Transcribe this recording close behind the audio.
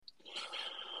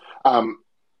Um,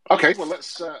 okay, well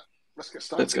let's get Let's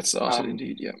started. get started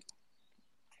indeed. Yeah.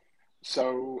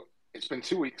 So it's been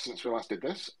 2 weeks since we last did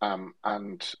this,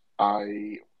 and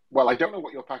I well, I don't know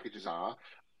what your packages are,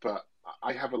 but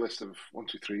I have a list of one,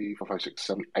 two, three, four, five, six,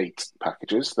 seven, 8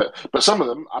 packages but some of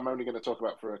them I'm only going to talk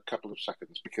about for a couple of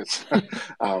seconds because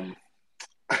um,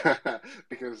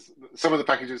 because some of the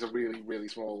packages are really, really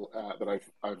small that I've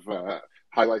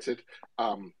highlighted.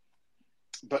 Um,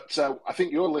 but I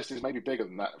think your list is maybe bigger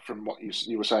than that from what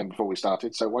you were saying before we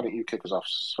started. So why don't you kick us off,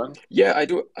 Sven? Yeah, I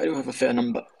do have a fair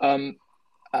number.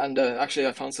 And actually,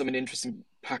 I found so many interesting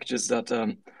packages that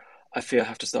I fear I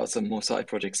have to start some more side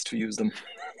projects to use them.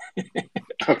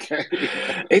 Okay.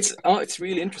 It's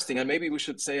really interesting, and maybe we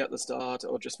should say at the start,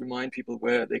 or just remind people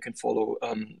where they can follow,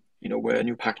 where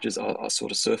new packages are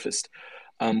sort of surfaced.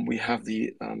 We have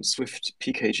the Swift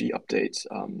PKG update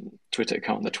Twitter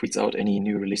account that tweets out any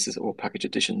new releases or package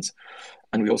additions,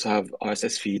 and we also have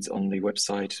RSS feeds on the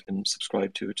website and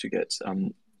subscribe to get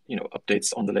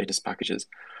updates on the latest packages.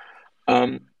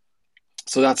 Um,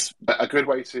 so that's A good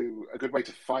way to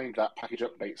find that package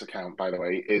updates account, by the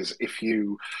way, is if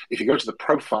you go to the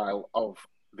profile of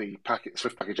the packet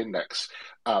Swift Package Index,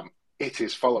 it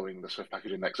is following the Swift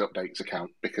Package Index updates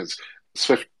account because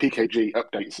Swift PKG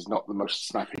updates is not the most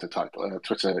snappy to type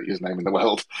Twitter username in the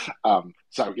world.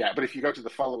 So yeah, but if you go to the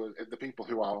followers, the people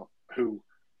who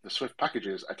the Swift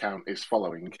Packages account is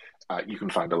following, you can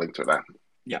find a link to it there.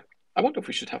 Yeah. I wonder if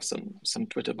we should have some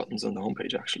Twitter buttons on the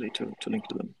homepage actually to link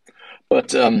to them. But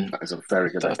That is a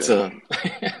very good that's idea.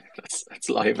 a that's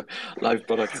live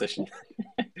product session.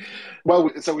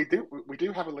 Well, so we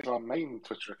do have a link to our main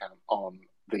Twitter account on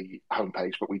the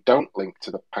homepage, but we don't link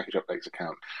to the package updates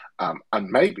account. And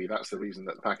maybe that's the reason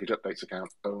that the package updates account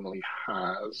only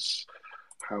has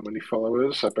how many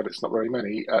followers? I bet it's not very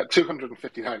many.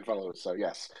 259 followers. So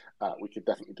yes, we could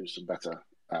definitely do some better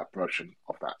promotion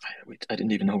of that. I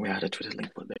didn't even know we had a Twitter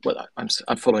link, but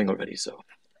I'm following already. So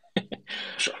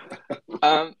Sure.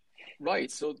 um, right.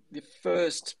 So the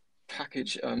first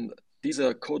package, these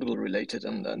are Codable related,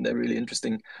 and they're really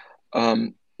interesting.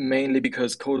 Mainly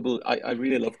because Codable, I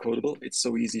really love Codable. It's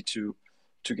so easy to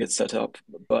get set up,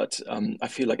 but I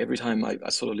feel like every time I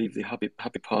sort of leave the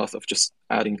happy path of just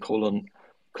adding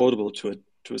Codable to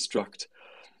a struct,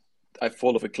 I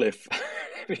fall off a cliff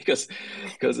because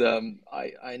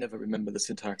I never remember the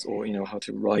syntax or how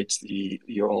to write the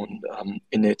your own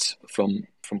init from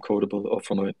Codable or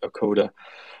from a coder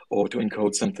or to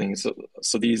encode something. So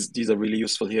these are really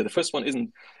useful here. The first one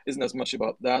isn't as much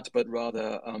about that, but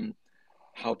rather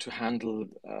how to handle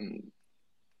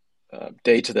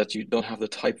data that you don't have the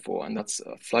type for, and that's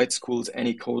Flight School's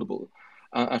Any Codable.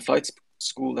 And Flight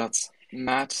School, that's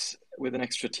Matt with an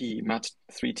extra T, Matt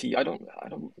 3T. I don't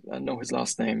know his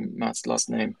last name, Matt's last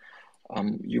name.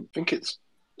 You I think it's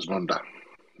Zvonda,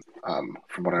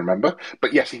 from what I remember.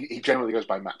 But yes, he generally goes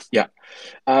by Matt. Yeah.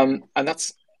 And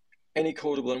that's Any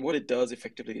Codable, and what it does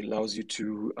effectively allows you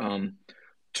to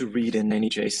read in any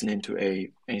JSON into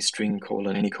a string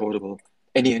colon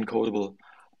any encodable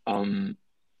um,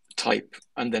 type,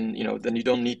 and then you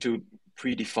don't need to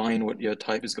predefine what your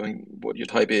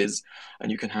type is,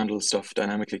 and you can handle stuff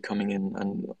dynamically coming in,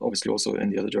 and obviously also in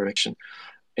the other direction,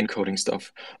 encoding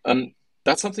stuff.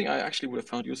 That's something I actually would have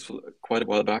found useful quite a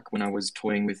while back when I was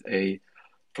toying with a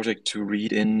project to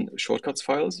read in shortcuts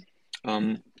files.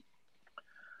 Um,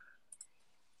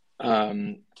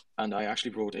 um, and I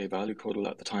actually wrote a value codel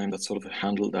at the time that sort of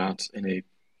handled that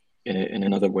in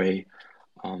another way.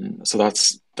 So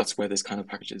that's where this kind of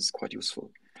package is quite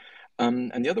useful.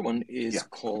 And the other one is Yeah.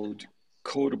 called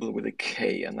Codable with a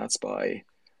K, and that's by,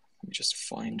 let me just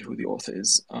find who the author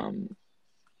is.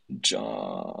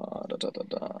 João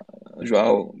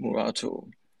Murato.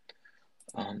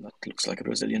 That looks like a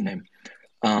Brazilian name.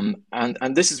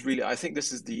 And this is really, I think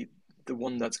this is the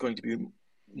one that's going to be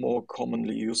more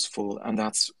commonly useful, and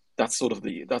that's sort of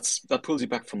that pulls you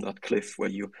back from that cliff where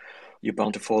you're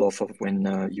bound to fall off of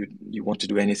when you want to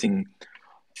do anything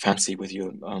fancy with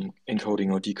your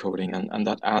encoding or decoding, and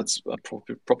that adds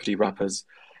property wrappers,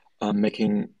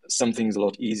 making some things a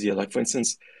lot easier. Like for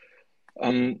instance,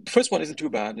 the first one isn't too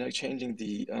bad. Changing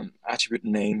the attribute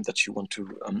name that you want to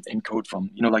encode from.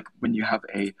 Like when you have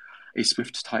a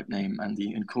Swift type name and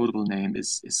the encodable name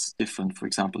is different. For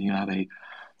example, you have a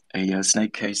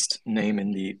snake cased name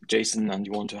in the JSON and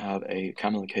you want to have a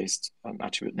camel cased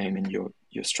attribute name in your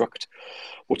struct.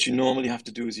 What you normally have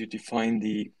to do is you define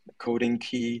the coding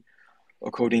key or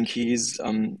coding keys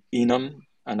enum,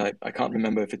 and I can't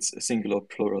remember if it's a singular or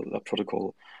plural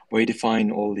protocol, where you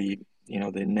define all the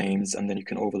names, and then you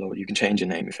can overload, you can change a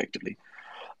name effectively.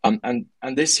 And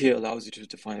this here allows you to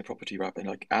define a property wrapper and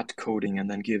like add coding and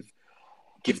then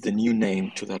give the new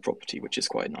name to that property, which is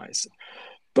quite nice.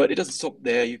 But it doesn't stop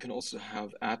there. You can also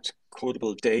have add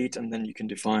codable date, and then you can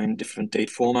define different date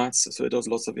formats. So it does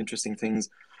lots of interesting things,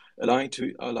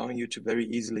 allowing you to very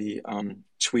easily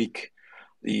tweak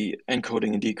the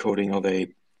encoding and decoding of a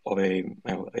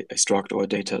struct or a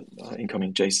data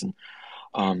incoming JSON.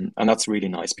 And that's really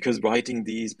nice because writing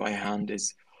these by hand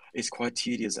is quite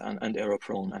tedious and error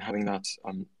prone, and having that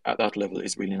at that level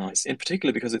is really nice. In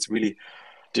particular because it's really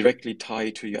directly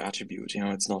tied to your attribute.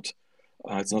 It's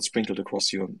not sprinkled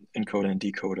across your encoder and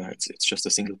decoder. It's just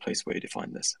a single place where you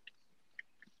define this.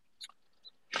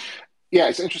 Yeah,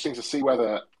 it's interesting to see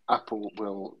whether Apple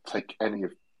will take any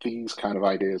of these kind of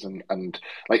ideas and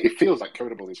like it feels like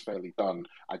Codable is fairly done.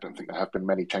 I don't think there have been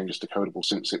many changes to Codable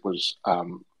since it was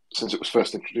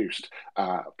first introduced.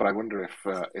 But I wonder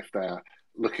if they're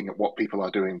looking at what people are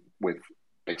doing with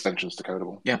extensions to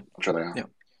Codable. Yeah, I'm sure they are.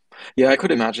 Yeah, I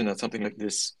could imagine that something like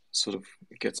this sort of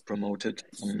gets promoted.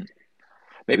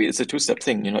 Maybe it's a two-step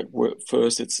thing.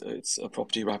 First it's a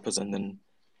property wrappers, and then,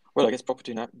 well, I guess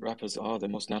property wrappers are the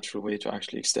most natural way to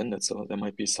actually extend it. So there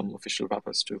might be some official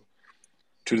wrappers to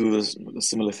do this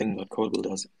similar thing that Codable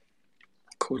does.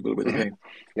 Codable with a K.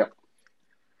 Yep.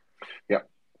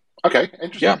 Okay,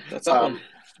 interesting. Yeah, that's that one.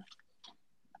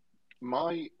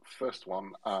 My first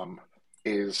one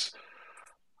is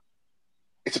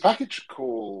it's a package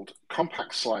called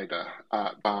Compact Slider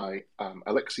by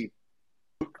Alexei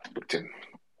Bukhtin.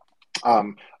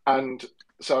 And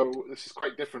so this is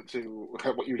quite different to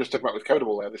what you were just talking about with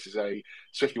Codable there. This is a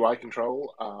Swift UI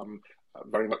control,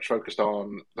 very much focused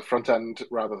on the front end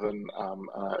rather than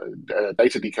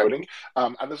data decoding.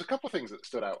 And there's a couple of things that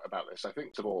stood out about this. I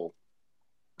think, first of all,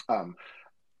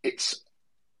 it's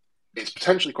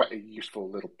potentially quite a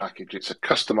useful little package. It's a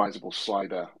customizable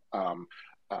slider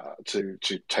to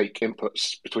take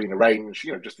inputs between a range,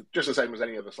 just the same as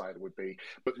any other slider would be.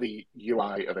 But the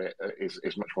UI of it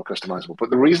is much more customizable. But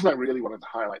the reason I really wanted to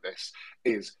highlight this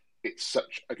is it's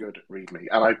such a good README,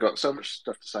 and I've got so much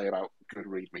stuff to say about good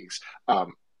READMEs,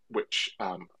 which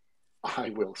I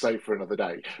will save for another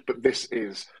day. But this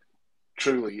is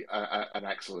truly an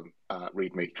excellent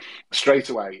README straight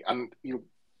away, and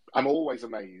I'm always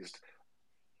amazed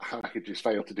how packages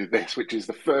fail to do this, which is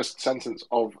the first sentence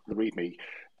of the README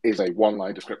is a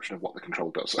one-line description of what the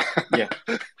control does. Yeah.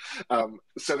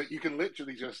 So that you can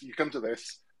literally you come to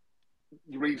this,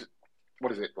 you read,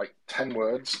 what is it, like 10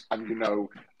 words, and you know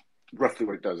roughly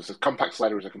what it does. It says compact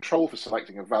slider is a control for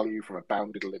selecting a value from a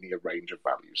bounded linear range of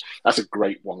values. That's a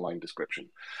great one-line description.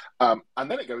 And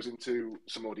then it goes into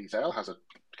some more detail, has a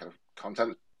kind of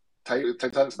content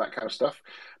contents, that kind of stuff.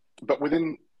 But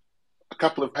within a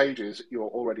couple of pages, you're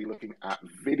already looking at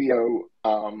video,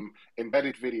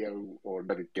 embedded video or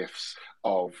embedded GIFs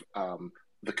of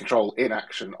the control in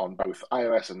action on both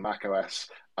iOS and macOS,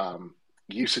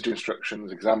 usage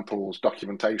instructions, examples,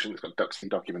 documentation. It's got Duxie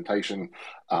documentation,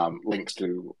 links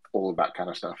to all of that kind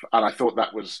of stuff. And I thought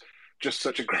that was just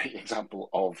such a great example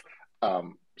of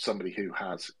somebody who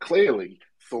has clearly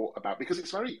thought about, because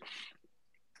it's very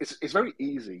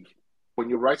easy when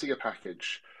you're writing a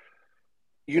package.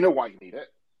 You know why you need it.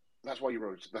 That's why you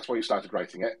wrote. That's why you started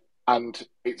writing it. And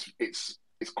it's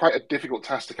quite a difficult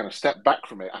task to kind of step back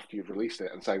from it after you've released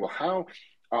it and say, well, how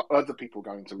are other people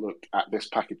going to look at this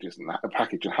package and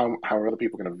how are other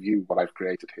people going to view what I've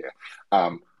created here?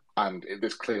 And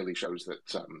this clearly shows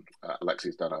that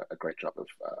Alexei's done a great job of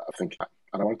thinking that,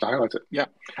 and I wanted to highlight it. Yeah.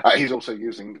 He's also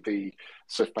using the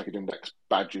Swift Package Index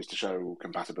badges to show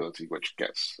compatibility, which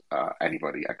gets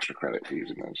anybody extra credit for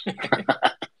using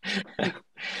those.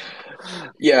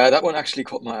 Yeah, that one actually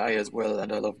caught my eye as well,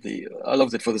 and I loved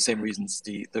it for the same reasons,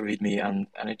 the README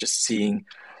and it just seeing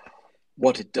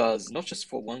what it does, not just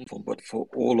for one phone, but for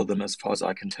all of them, as far as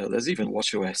I can tell. There's even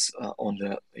WatchOS on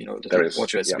the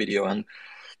WatchOS video, and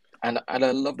I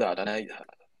love that, and I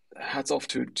hats off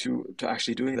to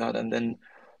actually doing that, and then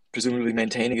presumably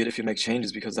maintaining it if you make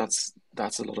changes, because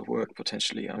that's a lot of work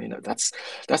potentially. I mean, that's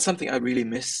something I really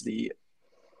miss, the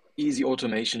easy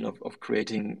automation of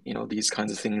creating these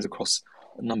kinds of things across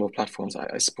a number of platforms.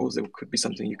 I suppose there could be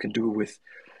something you can do with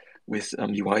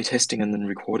UI testing and then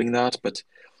recording that, but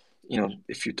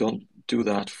if you don't do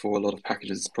that for a lot of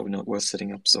packages, it's probably not worth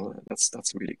setting up. So that's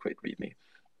a really great README.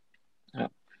 Yeah.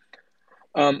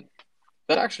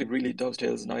 That actually really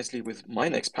dovetails nicely with my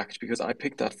next package, because I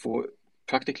picked that for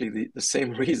practically the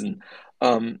same reason,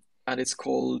 and it's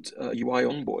called UI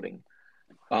onboarding.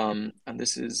 And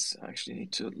this is, I actually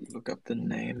need to look up the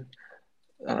name.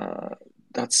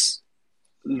 That's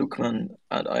Lukman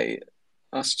and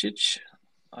Ascic.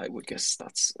 I would guess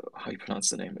that's how you pronounce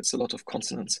the name. It's a lot of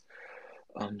consonants,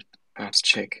 perhaps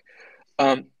Czech.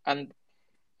 And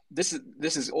this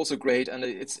is also great, and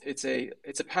it's a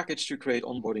package to create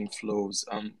onboarding flows,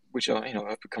 which are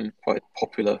have become quite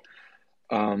popular.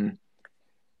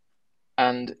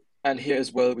 And here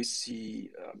as well we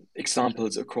see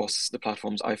examples across the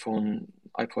platforms: iPhone,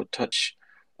 iPod Touch,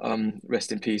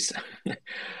 rest in peace,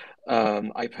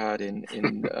 iPad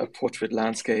in portrait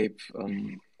landscape,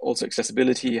 also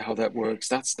accessibility, how that works.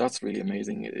 That's really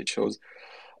amazing. It shows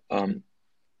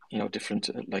different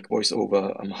like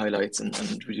voiceover highlights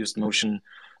and reduced motion,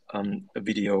 a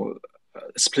video,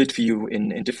 split view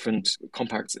in different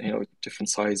compacts, different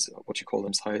size, what you call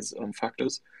them, size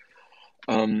factors.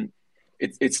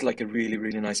 It's like a really,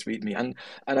 really nice README.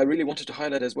 And I really wanted to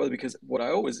highlight as well, because what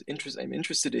I'm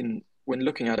interested in when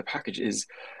looking at a package is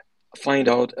find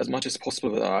out as much as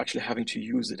possible without actually having to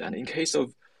use it. And in case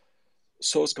of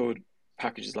source code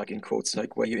packages, like in quotes,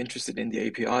 like where you're interested in the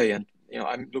API and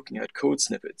I'm looking at code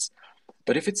snippets.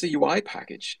 But if it's a UI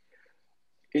package,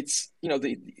 it's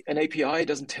an API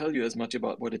doesn't tell you as much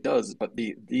about what it does, but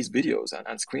these videos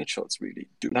and screenshots really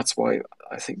do. And that's why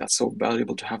I think that's so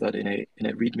valuable to have that in a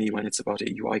README when it's about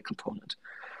a UI component.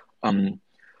 And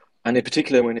in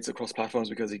particular when it's across platforms,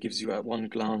 because it gives you at one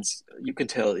glance, you can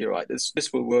tell, you're right,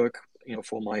 this will work,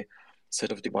 for my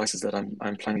set of devices that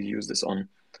I'm planning to use this on.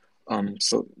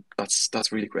 So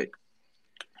that's really great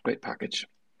package.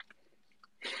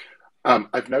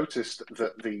 I've noticed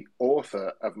that the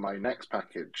author of my next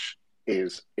package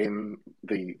is in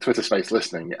the Twitter space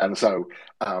listening, and so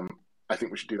I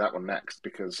think we should do that one next,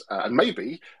 because and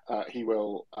maybe he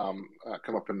will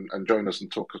come up and join us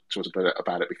and talk to us a bit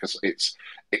about it, because it's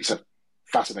a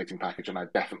fascinating package, and I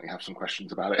definitely have some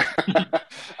questions about it.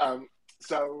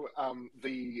 So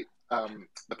the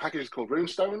package is called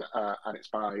Runestone, and it's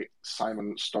by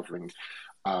Simon Stovring.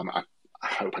 I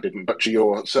hope I didn't butcher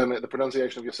your surname, the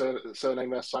pronunciation of your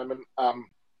surname there, Simon.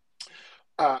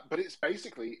 But it's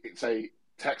a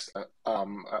text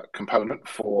component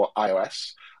for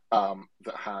iOS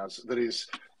that is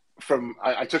from.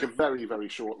 I took a very, very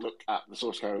short look at the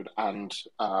source code, and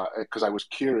because I was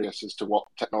curious as to what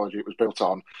technology it was built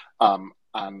on,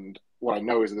 and what I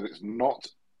know is that it's not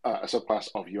a subclass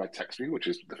of UI text view, which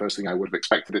is the first thing I would have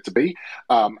expected it to be.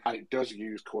 And it does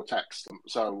use core text.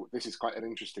 So this is quite an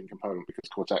interesting component, because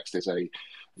core text is a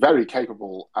very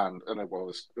capable, and there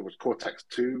was core text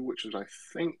 2, which was, I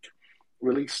think,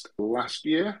 released last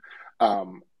year. I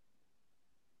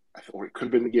thought it could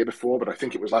have been the year before, but I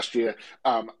think it was last year.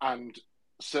 And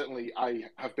certainly I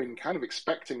have been kind of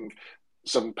expecting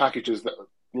some packages that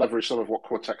leverage some of what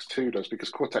core text 2 does,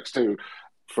 because core text 2,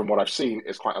 from what I've seen,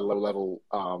 is quite a low-level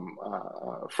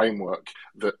framework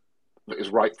that is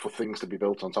ripe for things to be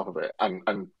built on top of it.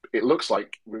 And it looks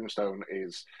like Runestone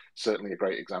is certainly a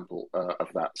great example of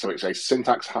that. So it's a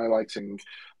syntax highlighting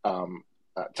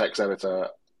text editor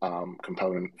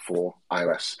component for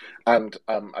iOS. And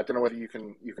I don't know whether you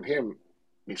can hear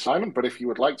me, Simon, but if you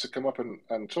would like to come up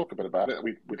and talk a bit about it,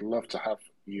 we'd love to have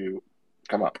you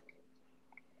come up.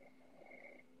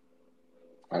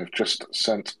 I've just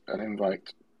sent an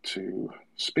invite to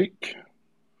speak.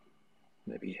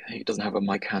 Maybe he doesn't have a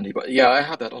mic handy, but yeah, I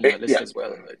had that on my list as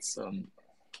well. It's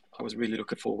I was really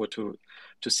looking forward to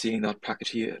seeing that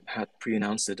package. He had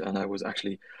pre-announced it, and I was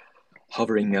actually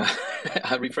hovering,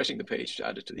 refreshing the page to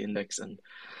add it to the index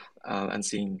and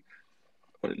seeing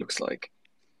what it looks like.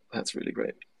 That's really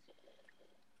great.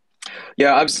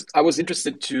 Yeah, I was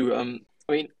interested to.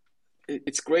 I mean,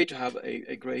 it's great to have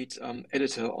a great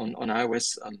editor on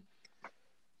iOS.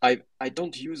 I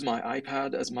don't use my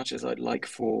iPad as much as I'd like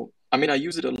for. I mean, I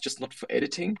use it just not for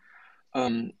editing.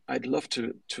 I'd love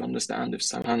to understand if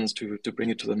Sam plans to bring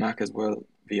it to the Mac as well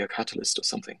via Catalyst or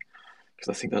something, because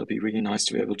I think that'd be really nice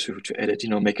to be able to edit,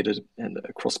 make it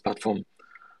a cross-platform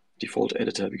default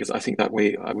editor, because I think that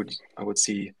way I would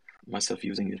see myself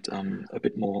using it a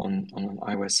bit more on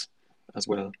iOS as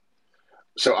well.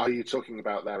 So are you talking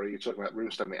about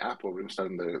Runestone the app, or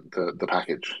Runestone the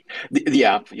package? The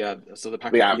app, yeah. So the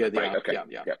package, the app, okay.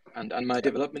 Yeah. And my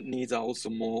development needs are also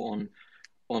more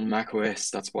on Mac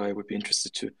OS. That's why I would be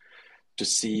interested to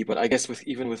see. But I guess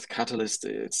even with Catalyst,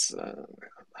 it's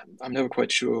I'm never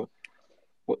quite sure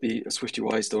what the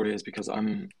SwiftUI story is, because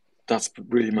that's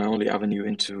really my only avenue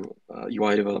into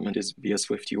UI development is via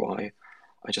SwiftUI.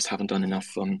 I just haven't done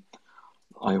enough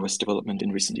iOS development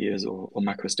in recent years, or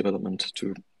macOS development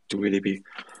to really be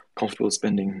comfortable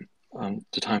spending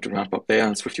the time to ramp up there.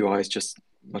 And SwiftUI is just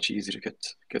much easier to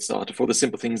get started for the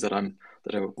simple things that I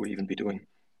would even be doing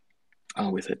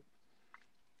with it.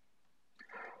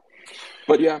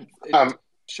 But yeah,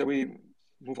 shall we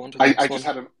move on to the next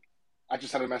one? I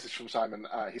just had a message from Simon.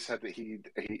 He said that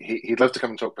he'd love to come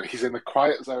and talk, but he's in the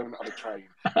quiet zone on a train,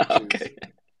 which Okay.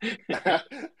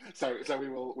 so we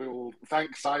will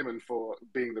thank Simon for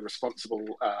being the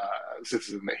responsible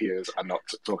citizen that he is and not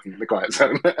talking in the quiet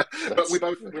zone. But we're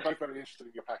both very interested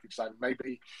in your package, Simon.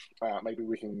 Maybe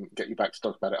we can get you back to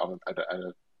talk about it at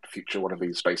a future one of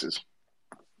these spaces.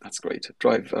 That's great.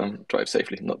 Drive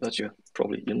safely. Not that you're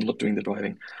not doing the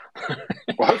driving.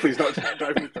 Well, hopefully he's not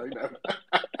driving the train now.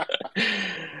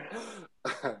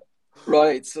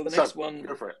 Right. So the next one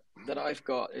go for it. that I've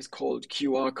got is called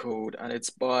QR Code, and it's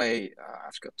by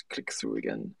I've got to click through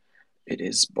again. It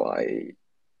is by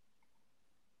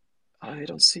I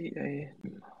don't see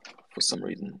for some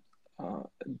reason.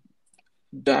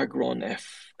 Dagron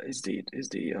F is the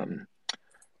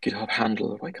GitHub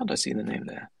handle. Why can't I see the name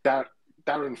there?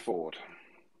 Darren Ford.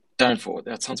 Darren Ford.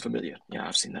 That sounds familiar. Yeah,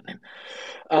 I've seen that name.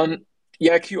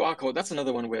 Yeah, QR code. That's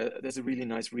another one where there's a really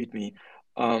nice README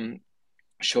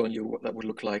showing you what that would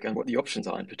look like and what the options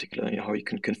are in particular, and how you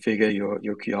can configure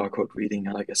your QR code reading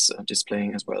and I guess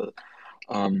displaying as well.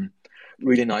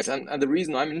 Really nice. And the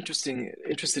reason I'm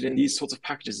interested in these sorts of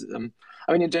packages,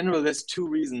 I mean, in general, there's two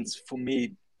reasons for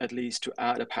me, at least, to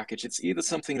add a package. It's either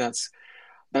something that's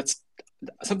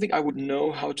something I would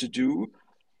know how to do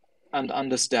and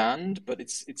understand, but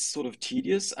it's sort of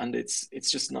tedious, and it's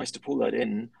just nice to pull that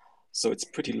in. So it's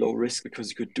pretty low risk because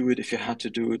you could do it if you had to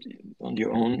do it on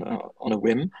your own on a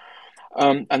whim.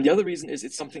 And the other reason is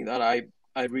it's something that I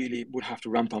really would have to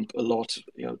ramp up a lot,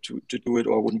 to do it,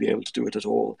 or I wouldn't be able to do it at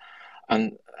all.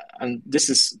 And this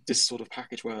is this sort of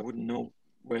package where I wouldn't know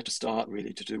where to start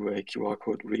really to do a QR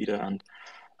code reader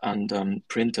and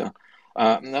printer.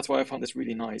 And that's why I found this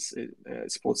really nice. It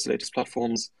supports the latest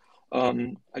platforms.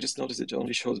 I just noticed it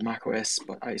only shows Mac OS,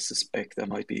 but I suspect there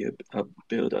might be a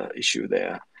builder issue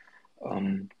there,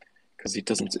 because he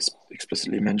doesn't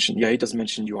explicitly mention. Yeah, he doesn't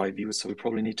mention UI views, so we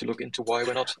probably need to look into why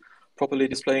we're not properly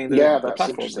displaying the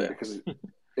platforms there. Because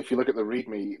if you look at the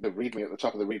README at the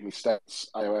top of the README states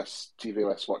iOS,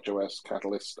 tvOS, watchOS,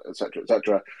 Catalyst, etc.,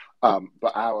 etc.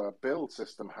 But our build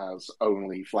system has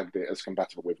only flagged it as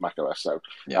compatible with macOS. So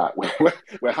yeah.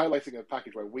 We're highlighting a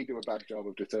package where we do a bad job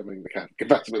of determining the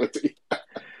compatibility.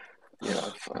 Yeah,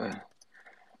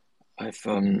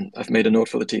 I've made a note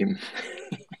for the team.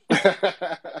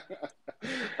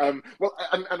 Well,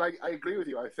 and I agree with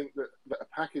you. I think that a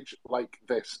package like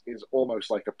this is almost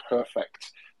like a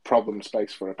perfect problem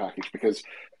space for a package, because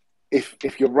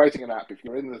if you're writing an app, if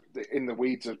you're in the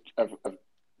weeds of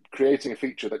creating a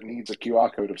feature that needs a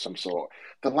QR code of some sort,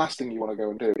 the last thing you want to go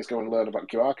and do is go and learn about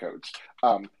QR codes.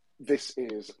 This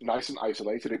is nice and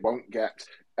isolated. It won't get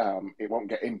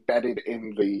embedded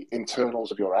in the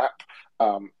internals of your app.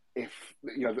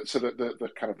 So the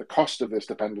kind of the cost of this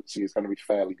dependency is going to be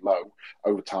fairly low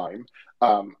over time.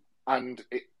 And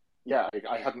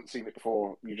I hadn't seen it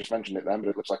before. You just mentioned it then, but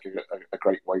it looks like a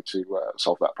great way to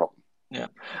solve that problem. Yeah,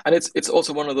 and it's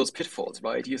also one of those pitfalls,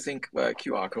 right? You think, well,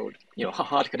 QR code, how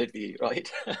hard can it be,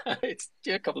 right? It's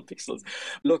a couple of pixels.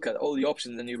 Look at all the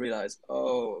options, and you realize,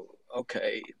 oh,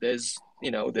 okay, there's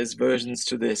versions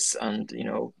to this, and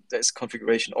there's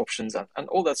configuration options, and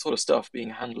all that sort of stuff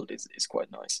being handled is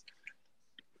quite nice.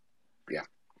 Yeah,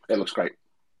 it looks great.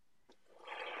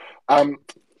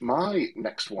 My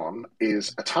next one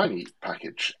is a tiny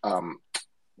package,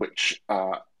 which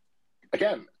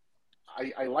again,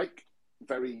 I like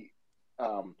very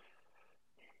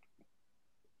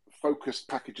focused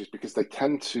packages because they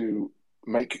tend to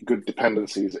make good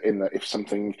dependencies in that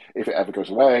if it ever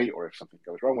goes away or if something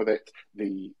goes wrong with it,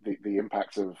 the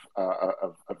impact of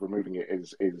removing it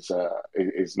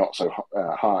is not so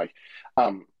high.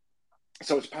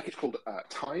 So it's a package called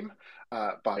Time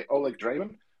by Oleg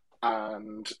Drayman,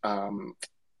 and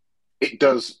it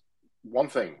does one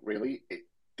thing really. It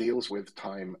deals with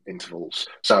time intervals.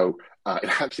 So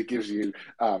it actually gives you,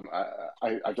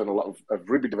 I've done a lot of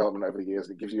Ruby development over the years,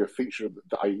 and it gives you a feature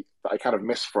that I kind of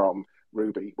miss from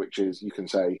Ruby, which is you can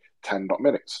say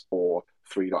 10.minutes or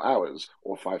 3.hours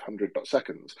or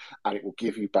 500.seconds, and it will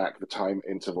give you back the time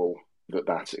interval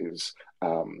that is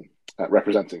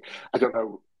representing. I don't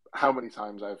know how many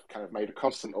times I've kind of made a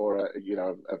constant or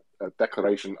a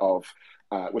declaration of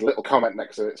with a little comment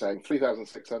next to it saying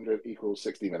 3,600 equals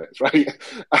 60 minutes, right?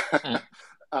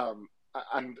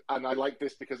 And I like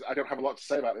this because I don't have a lot to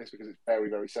say about this because it's very,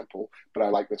 very simple, but I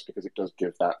like this because it does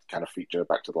give that kind of feature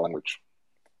back to the language.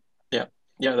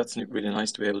 Yeah, that's really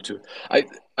nice to be able to.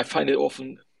 I find it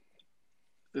often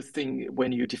the thing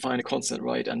when you define a constant,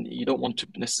 right, and you don't want to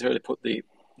necessarily put the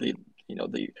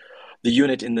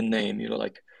unit in the name,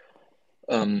 like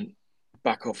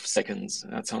back off seconds.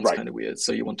 That sounds kind of weird.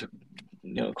 So you want to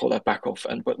call that back off.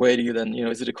 But where do you then,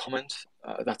 is it a comment?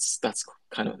 That's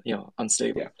kind of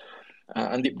unstable. Yeah.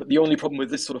 And the only problem with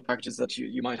this sort of package is that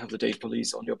you might have the data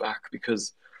police on your back,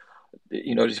 because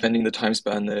depending the time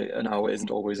span, an hour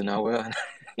isn't always an hour.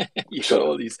 You've got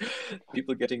all these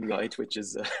people getting the eye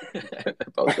twitches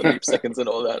about the leap seconds and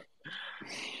all that.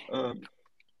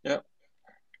 Yeah.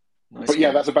 Nice. But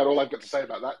yeah, that's about all I've got to say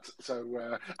about that.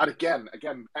 So, and again,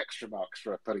 extra marks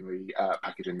for putting the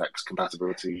package index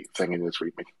compatibility thing in this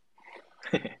README.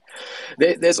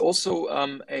 There's also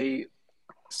a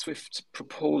Swift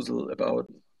proposal about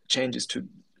changes to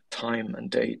time and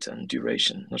date and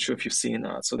duration. Not sure if you've seen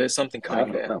that. So there's something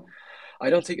coming there. No. I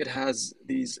don't think it has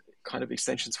these kind of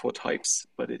extensions for types,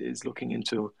 but it is looking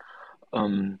into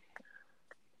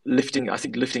lifting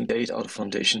date out of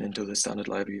Foundation into the standard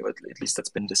library, or at least that's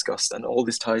been discussed. And all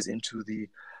this ties into the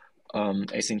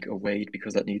async await,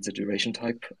 because that needs a duration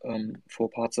type for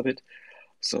parts of it.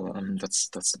 So that's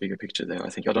the bigger picture there. I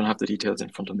think I don't have the details in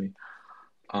front of me,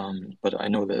 but I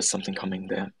know there's something coming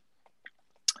there.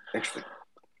 Interesting.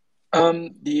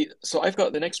 So I've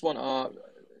got the next one are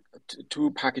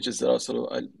two packages that are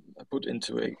sort of I put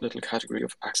into a little category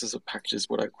of access of packages,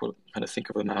 what I kind of think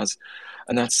of them as,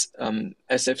 and that's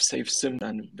SF Safe Sim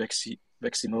and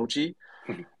Veximoji.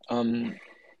 And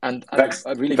I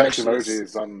really Veximoji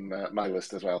is on my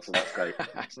list as well, so that's great.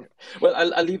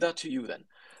 Well, I'll leave that to you then.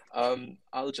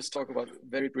 I'll just talk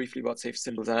very briefly about safe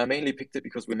symbols, and I mainly picked it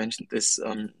because we mentioned this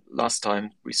last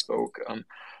time we spoke,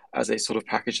 as a sort of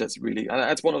package that's really, and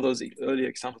that's one of those earlier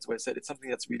examples where I said it's something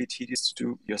that's really tedious to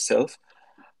do yourself,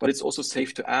 but it's also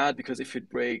safe to add, because if it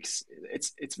breaks,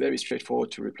 it's very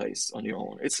straightforward to replace on your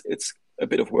own. It's a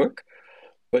bit of work,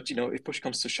 but if push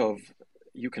comes to shove,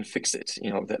 you can fix it.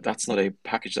 That's not a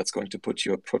package that's going to put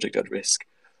your project at risk.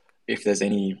 If there's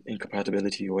any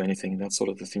incompatibility or anything, that's sort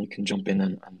of the thing you can jump in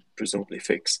and presumably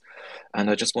fix. And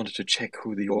I just wanted to check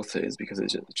who the author is, because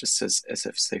it just says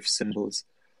SF Safe Symbols.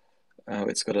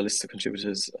 It's got a list of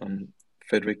contributors.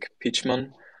 Friedrich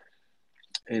Pichmann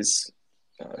is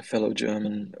a fellow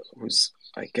German who's,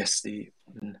 I guess, the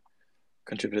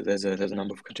contributor. There's a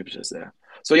number of contributors there.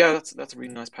 So yeah, that's a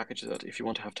really nice package. That if you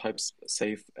want to have types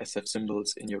safe SF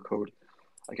symbols in your code,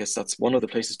 I guess that's one of the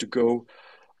places to go.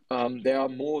 There are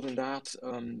more than that.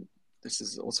 This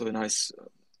is also a nice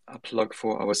plug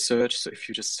for our search. So if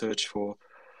you just search for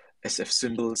SF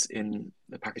symbols in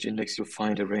the package index, you'll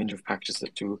find a range of packages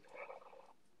that do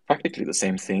practically the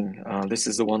same thing. This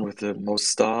is the one with the most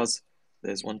stars.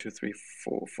 There's 1, 2, 3,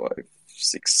 4, 5,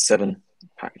 6, 7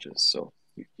 packages. So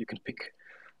you can pick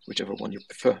whichever one you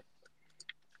prefer.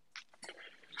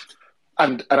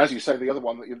 And as you say, the other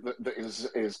one that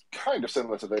is kind of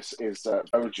similar to this is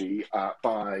Emoji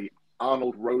by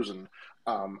Arnold Rosen.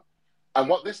 And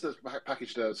what this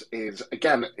package does is,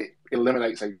 again, it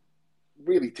eliminates a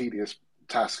really tedious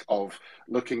task of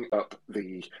looking up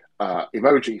the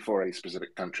emoji for a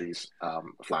specific country's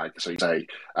flag. So you say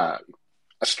a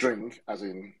string, as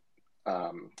in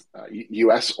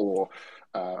US, or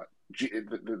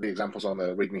the examples on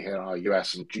the README here are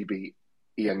US and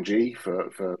GBENG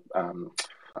for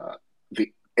the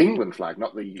England flag,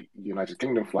 not the United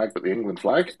Kingdom flag, but the England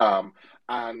flag.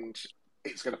 And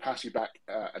it's going to pass you back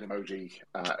an emoji.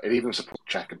 It even supports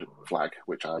checkered flag,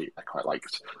 which I quite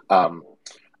liked.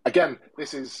 Again,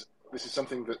 this is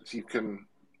something that you can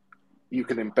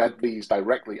embed these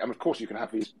directly, and of course you can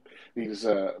have these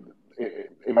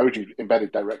emoji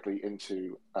embedded directly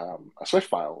into a Swift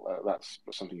file. That's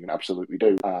something you can absolutely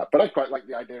do. But I quite like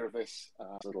the idea of this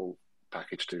little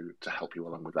package to help you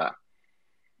along with that.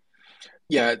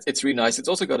 Yeah, it's really nice. It's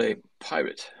also got a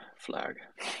pirate flag,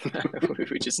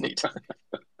 which is neat.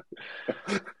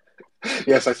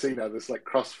 Yes, I see now. There's like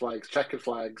cross flags, checkered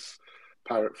flags,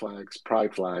 pirate flags,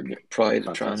 pride flag. Pride,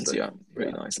 trans, yeah,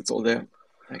 really nice. It's all there.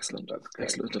 Excellent.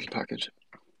 Excellent little package.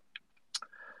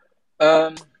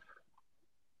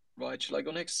 Right, shall I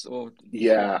go next, or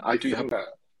yeah, I do think that.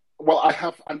 Well,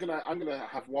 I'm gonna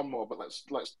have one more, but let's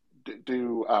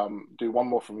do one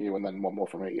more from you and then one more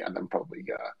from me, and then probably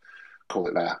call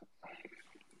it there.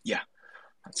 Yeah,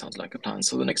 that sounds like a plan.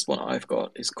 So the next one I've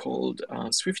got is called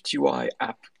SwiftUI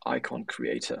App Icon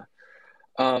Creator,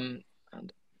 and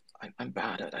I'm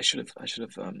bad at. I should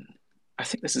have. I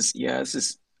think this is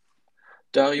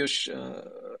Dariusz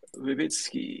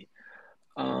Rybicki.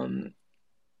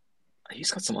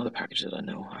 He's got some other package that I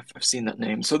know. I've seen that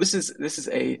name. So this is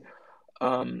a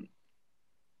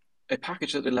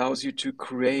package that allows you to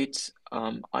create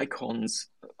icons,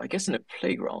 I guess, in a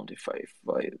playground, if I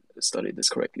studied this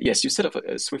correctly. Yes, you set up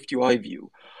a Swift UI view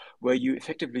where you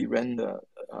effectively render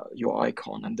your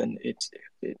icon, and then it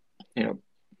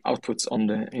outputs on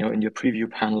the in your preview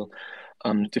panel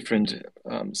different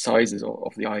sizes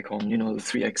of the icon. You know, the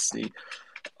 3x, the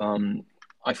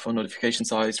iPhone notification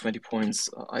size, 20 points,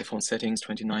 iPhone settings,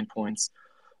 29 points,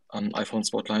 iPhone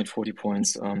Spotlight, 40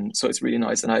 points. So it's really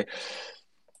nice. And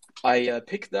I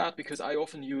picked that because I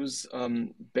often use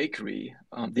Bakery,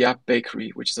 the app Bakery,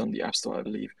 which is on the App Store, I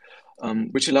believe,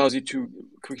 which allows you to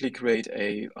quickly create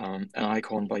an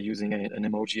icon by using an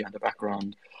emoji and a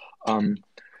background.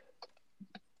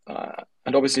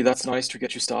 And obviously that's nice to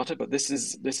get you started, but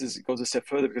this goes a step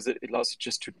further because it allows you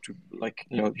just to like,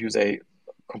 you know, use a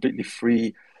completely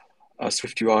free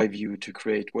Swift UI view to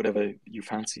create whatever you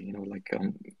fancy, you know, like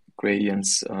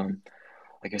gradients,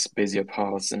 I guess Bezier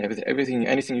paths and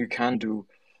anything you can do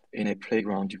in a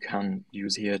playground, you can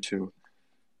use here to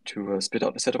spit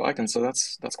out a set of icons. So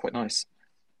that's quite nice.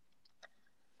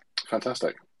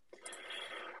 Fantastic.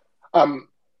 The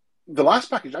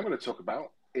last package I'm going to talk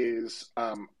about is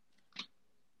a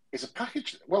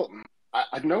package. Well,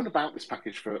 I've known about this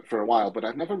package for a while, but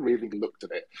I've never really looked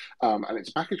at it. And it's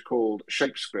a package called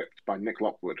Shapescript by Nick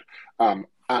Lockwood.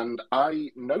 And I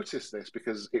noticed this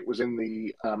because it was in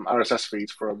the RSS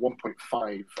feeds for a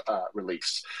 1.5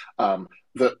 release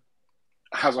that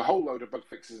has a whole load of bug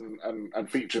fixes and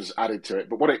features added to it.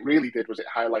 But what it really did was it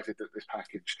highlighted that this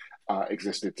package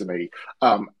existed to me.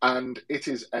 And it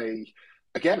is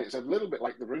again, it's a little bit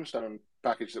like the Runestone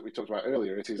package that we talked about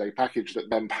earlier. It is a package that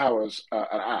then powers an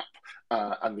app,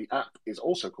 and the app is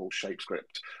also called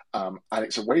Shapescript. And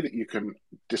it's a way that you can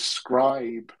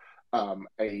describe a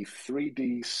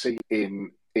 3D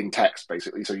scene in text,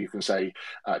 basically. So you can say,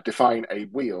 define a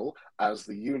wheel as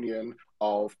the union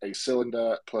of a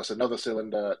cylinder plus another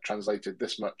cylinder translated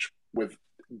this much, with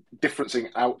differencing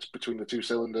out between the two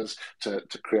cylinders to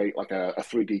create like a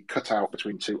 3D cutout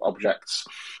between two objects.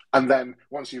 And then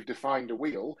once you've defined a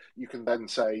wheel, you can then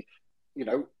say, you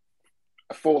know,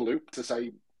 a for loop to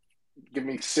say, give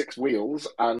me 6 wheels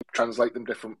and translate them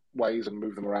different ways and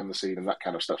move them around the scene and that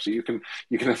kind of stuff. So you can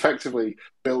effectively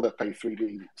build up a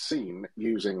 3D scene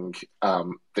using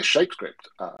the Shapescript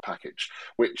package,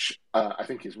 which I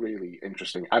think is really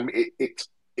interesting. And it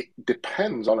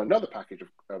depends on another package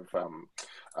of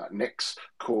Nick's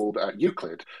called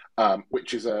Euclid,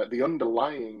 which is the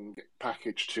underlying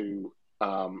package to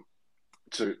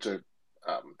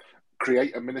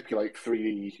create and manipulate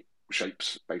 3D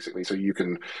shapes, basically. So you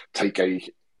can take a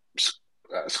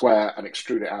square and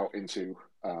extrude it out into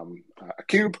a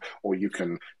cube, or you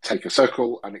can take a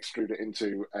circle and extrude it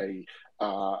into a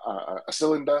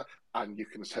cylinder, and you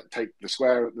can take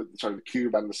the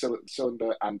cube and the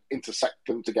cylinder and intersect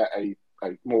them to get a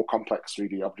more complex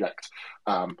 3D object.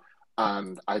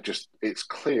 And it's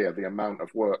clear the amount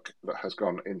of work that has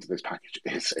gone into this package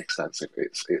is extensive.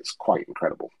 It's quite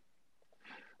incredible.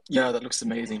 Yeah, that looks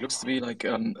amazing. It looks to be like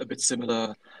a bit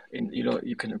similar in, you know,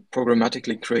 you can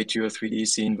programmatically create your 3D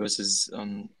scene versus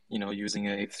you know, using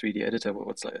a 3D editor.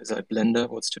 Is that Blender?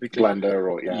 What's typically Blender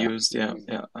or used? Yeah.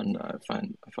 And I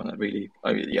find that really,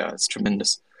 yeah, it's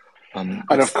tremendous. And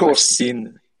of course, I've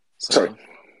seen. Sorry,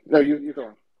 no, you go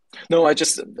on. No, I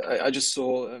just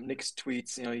saw Nick's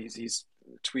tweets. You know, he's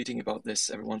tweeting about this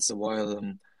every once in a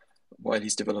while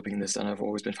he's developing this, and I've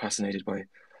always been fascinated by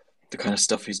the kind of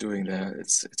stuff he's doing there.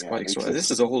 It's quite extraordinary.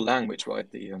 This is a whole language, right?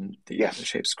 The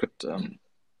Shapescript.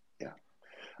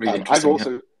 Really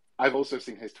interesting. I've also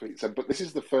seen his tweets, but this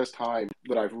is the first time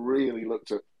that I've really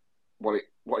looked at what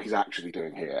he's actually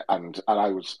doing here, and I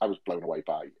was blown away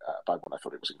by what I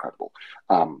thought it was incredible.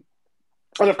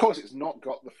 And of course, it's not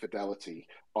got the fidelity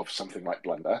of something like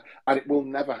Blender, and it will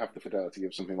never have the fidelity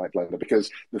of something like Blender,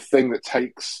 because the thing that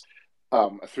takes a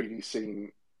 3D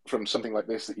scene from something like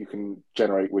this that you can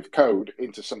generate with code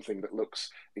into something that looks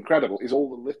incredible is all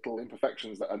the little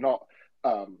imperfections that are not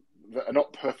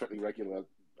perfectly regular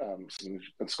and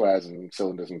squares and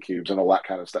cylinders and cubes and all that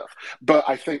kind of stuff. But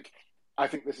I think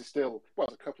this is still, well,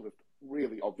 there's a couple of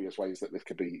really obvious ways that this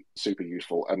could be super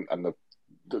useful, and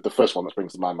the first one that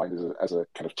springs to my mind is as a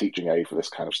kind of teaching aid for this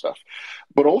kind of stuff,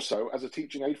 but also as a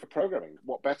teaching aid for programming.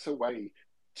 What better way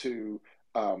to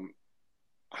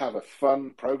have a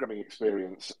fun programming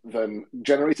experience than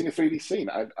generating a 3D scene?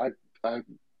 I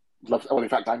love. Well, in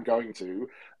fact, I'm going to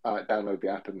download the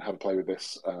app and have a play with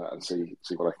this and see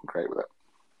what I can create with it.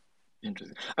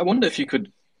 Interesting. I wonder if you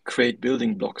could create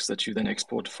building blocks that you then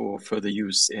export for further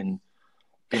use in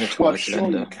a tool like sure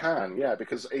Blender. You can, yeah,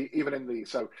 because even in the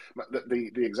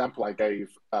example I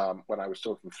gave when I was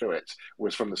talking through it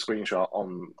was from the screenshot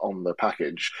on the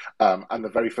package, and the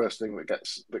very first thing that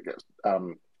gets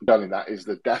done in that is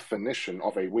the definition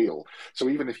of a wheel. So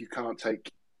even if you can't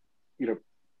take,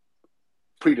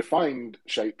 predefined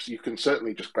shapes, you can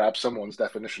certainly just grab someone's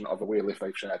definition of a wheel if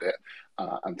they've shared it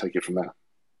and take it from there.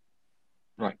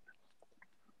 Right.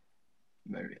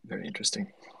 Very, very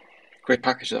interesting. Great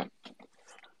package, that.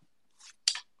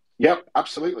 Yep,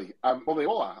 absolutely. Well, they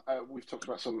all are. We've talked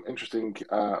about some interesting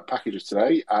packages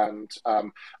today, and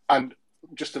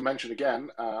just to mention again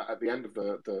at the end of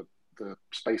the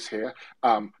space here,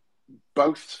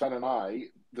 both Sven and I,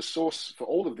 the source for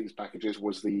all of these packages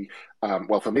was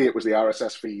for me, it was the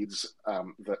RSS feeds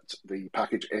that the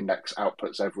package index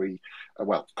outputs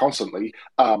constantly.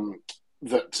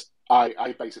 That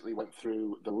I basically went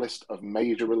through the list of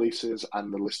major releases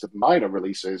and the list of minor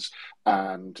releases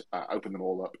and opened them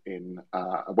all up in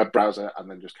a web browser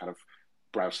and then just kind of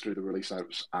browse through the release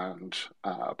notes and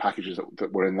packages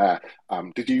that were in there.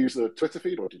 Did you use the Twitter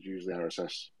feed or did you use the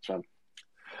RSS, Sven?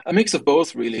 A mix of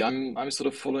both, really. I'm sort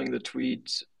of following the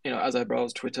tweet, as I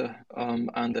browse Twitter,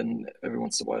 and then every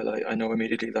once in a while I know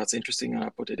immediately that's interesting and I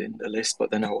put it in the list.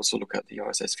 But then I also look at the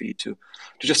RSS feed to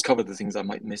just cover the things I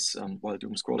might miss while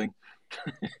doom scrolling.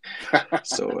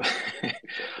 So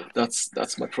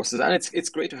that's my process, and it's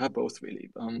great to have both,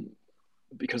 really,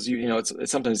 because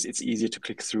sometimes it's easier to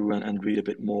click through and read a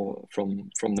bit more from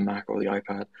the Mac or the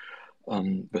iPad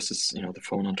versus the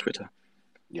phone on Twitter.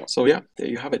 Yep. So yeah, there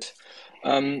you have it.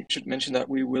 Should mention that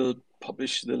we will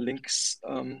publish the links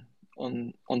on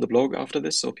the blog after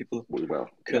this, so people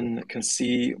can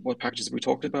see what packages we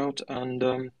talked about. And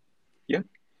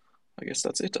I guess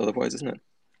that's it. Otherwise, isn't it?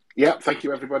 Yeah. Thank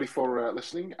you everybody for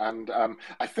listening, and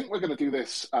I think we're going to do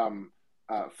this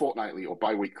fortnightly or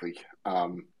bi-weekly.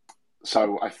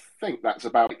 So I think that's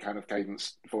about the kind of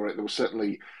cadence for it. There was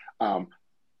certainly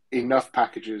enough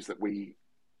packages that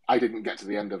I didn't get to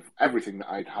the end of everything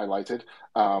that I'd highlighted,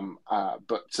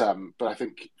 but I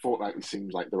think fortnightly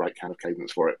seems like the right kind of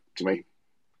cadence for it to me.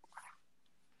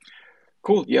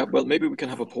 Cool. Yeah. Well, maybe we can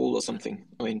have a poll or something.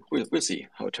 I mean, we'll see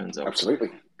how it turns out. Absolutely.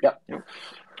 Yeah.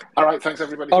 All right. Thanks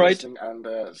everybody for listening, and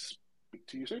speak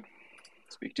to you soon.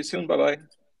 Speak to you soon. Bye-bye.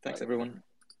 Thanks, everyone.